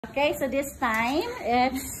Okay, so this time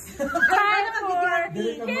it's time for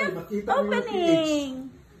gift opening.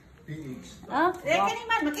 Oh,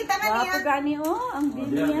 wapo gani ang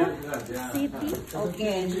Vinia City.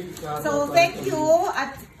 Okay, so thank you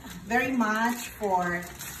very much for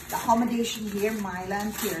the accommodation here, Mylan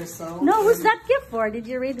Pearso. No, who's that gift for? Did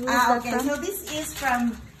you read who's that okay, from? so this is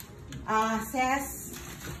from Ses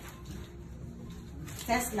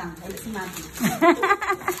lang, si Mati.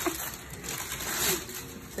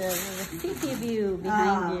 The city view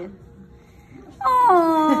behind it.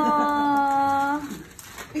 Oh,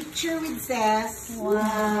 picture with Ses.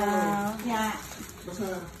 wow. Yeah.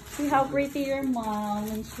 See how pretty your mom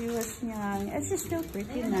when she was young. She's still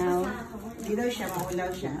pretty now. Ilaw siya,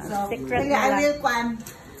 maulaw siya. So, Secret I will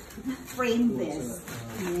frame this.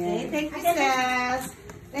 Okay, thank you, Ses.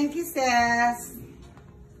 Thank you, Ses.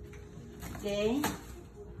 Okay.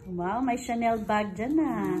 Wow, may Chanel bag dyan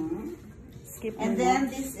na. Skip And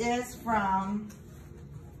then this is from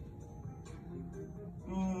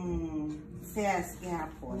Ses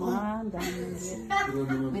Gapon. Wow, dami.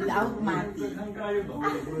 Without Mati.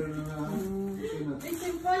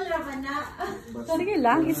 Sige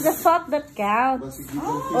lang, it's the thought that counts.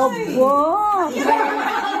 Oh, wow.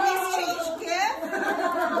 exchange gift.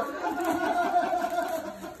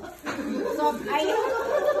 So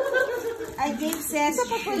I gave Ses Ito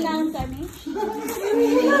pa po lang kami.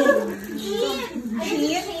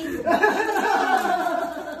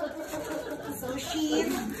 So sheet.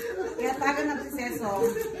 Kaya tagan na si Seso.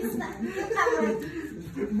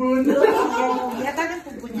 Kaya tagan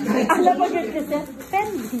po niya. Alam mo yun kasi, pen.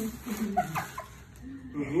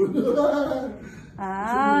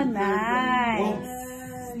 Ah, nice.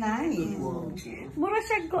 Nice. Mura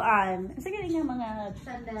siya kuan. Sige nga mga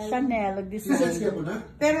Chanel.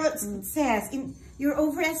 Pero Ses, you're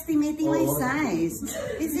overestimating my size.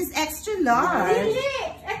 This is extra large. Dili!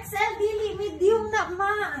 XL, dili. Medium na,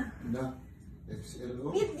 ma.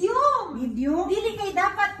 Medium! Medium? Dili kay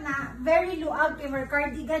dapat na very luag kay her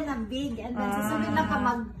cardigan na big and then susunod na ka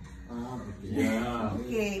mag... Yeah.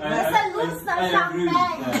 Okay. Basta loose na siyang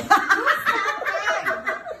peg.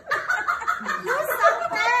 Loose ang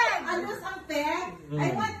peg! Loose ang peg?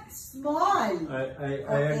 I want small.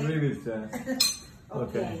 I agree with that.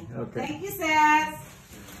 Okay. Thank you, Ses.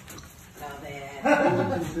 Love it.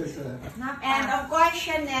 And of course,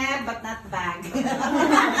 Chanel, but not bag.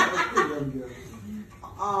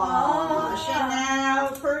 Oh,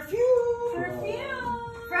 Chanel perfume. Perfume!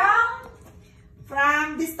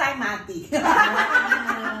 From this time, Mati.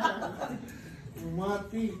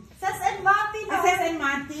 Mati. Ses and Mati na. Ses and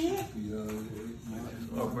Mati.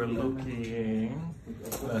 Overlooking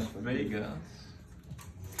Las Vegas.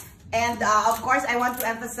 And of course, I want to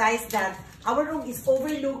emphasize that our room is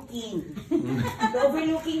overlooking.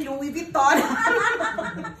 Overlooking Louis Vuitton.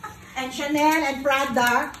 And Chanel and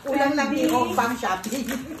Prada. Kulang lang yung pang shopping.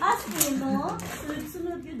 no?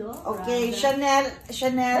 Sunod yun do. Okay, Chanel.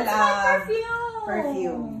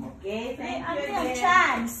 Perfume. Okay, thank you Until again.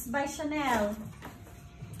 Chance by Chanel.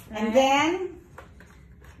 And then,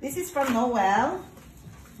 this is from Noel.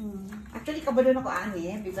 Actually, kabalo na ko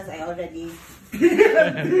ani because I already... You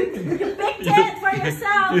picked it for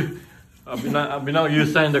yourself. Abinaw, you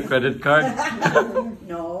signed the credit card?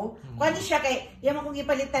 No. Kuha siya kay, yan mo kong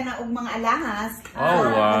ipalitan na og mga alahas. Oh,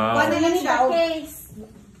 wow. Kuha na lang siya og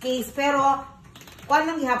Case. pero kuha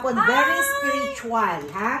lang gihapon, very spiritual,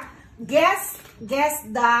 ha? Guess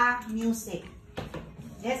the music.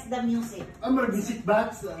 Guess the music. I'm gonna visit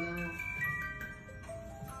bats.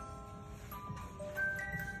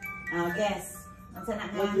 Guess. What's na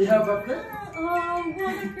What we have up there? Oh,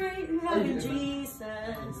 what a great we have in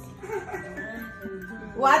Jesus.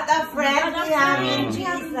 What a friend we have in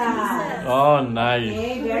Jesus. Oh, nice.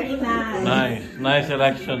 Okay, very nice. Nice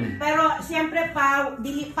election. Pero siyempre pa,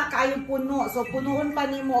 dili pa kayo puno. So punuon pa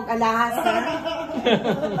nimo og alahas.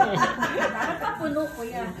 Dapat pa puno ko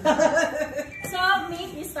yan. So,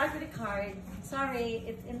 maybe you start with a card. Sorry,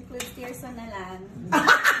 it includes Tirso na lang.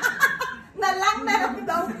 Nalang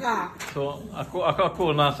daw ka. So,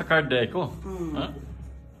 ako nasa card day ko. Huh?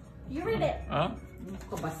 You read it. Huh?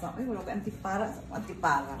 Ito basta. Ay, wala ka antipara.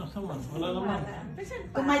 Antipara. Asaman? Wala naman.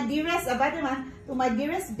 To my dearest, aba naman, to my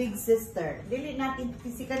dearest big sister. Dili natin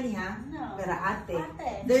physically, ha? No. Pero ate.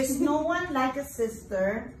 Ate. There's no one like a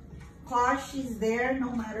sister. Cause she's there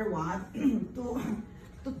no matter what.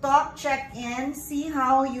 to talk, check in, see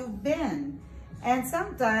how you've been. And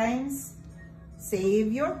sometimes, save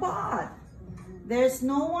your butt. There's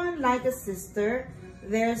no one like a sister.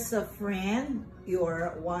 There's a friend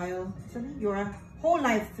your whole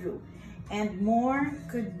life through. And more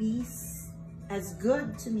could be as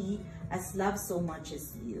good to me as love so much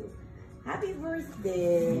as you. Happy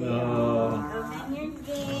birthday! No. Open your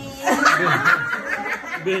gate.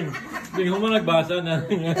 Bing, mo nagbasa na.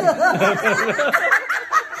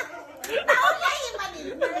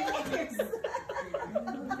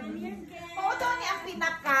 Oo, ni ang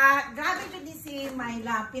pinaka, grabe yun ni si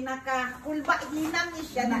Myla, pinaka, kulba, hinam ni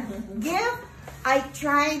siya na, gift, I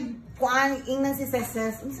tried, kuan, ingnan si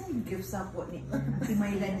Ceces, unsa yung gift sa po ni, si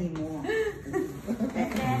Myla ni mo.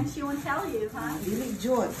 And she won't tell you, huh? Dili,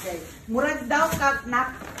 Jod, murag daw ka,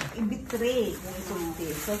 na, i-betray kung isulti.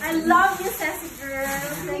 So, I love you, Sassy girl.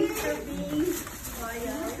 Thanks for being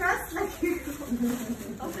loyal. Trust like you.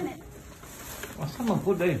 Open it. Asa man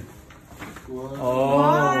po dahil? Wow.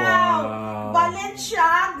 Oh, wow.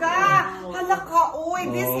 Balenciaga! Hala ka, uy,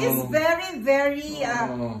 this is very, very,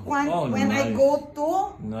 when I nice. go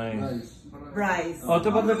to Nice. Nice. Bryce. Oh,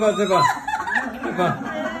 tepa.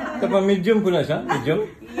 Tepa, medium ko na siya? Medium?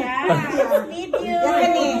 Yeah. Medium.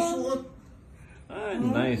 Yan eh. Suot. Ah,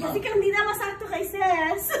 nice. Kasi kang hindi na masakto kay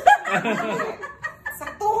Ses.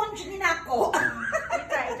 Saktuhon siya din ako.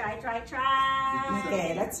 Try.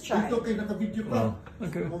 Okay, let's try. Ito kayo naka-video ka. Oh,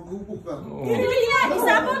 okay. Mag-upo ka. Oh. Kuya,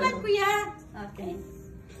 isabaw lang kuya. Okay.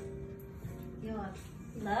 Yun.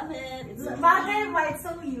 Love it. It's so Bagay ba? It's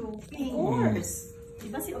so you. Of course.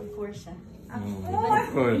 Diba si of course siya? Of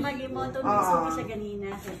course. Mag-emoto gusto ko siya ganina.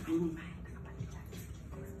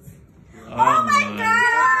 Oh my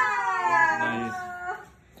God! Nice.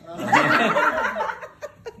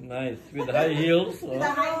 Nice. With high heels. Oh. The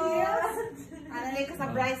high heels. Ano na ka sa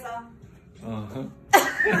Bryce, oh. Uh-huh.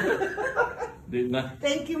 Di na.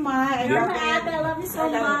 Thank you, Ma. I You're love mad. it. I love you so I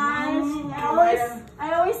love much. you.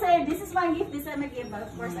 I always say this is my gift, this is my gift, but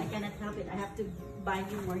of course I cannot help it. I have to buy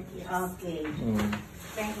you more gifts. Okay. Mm.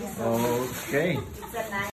 Thank you so much. Okay. It's a nice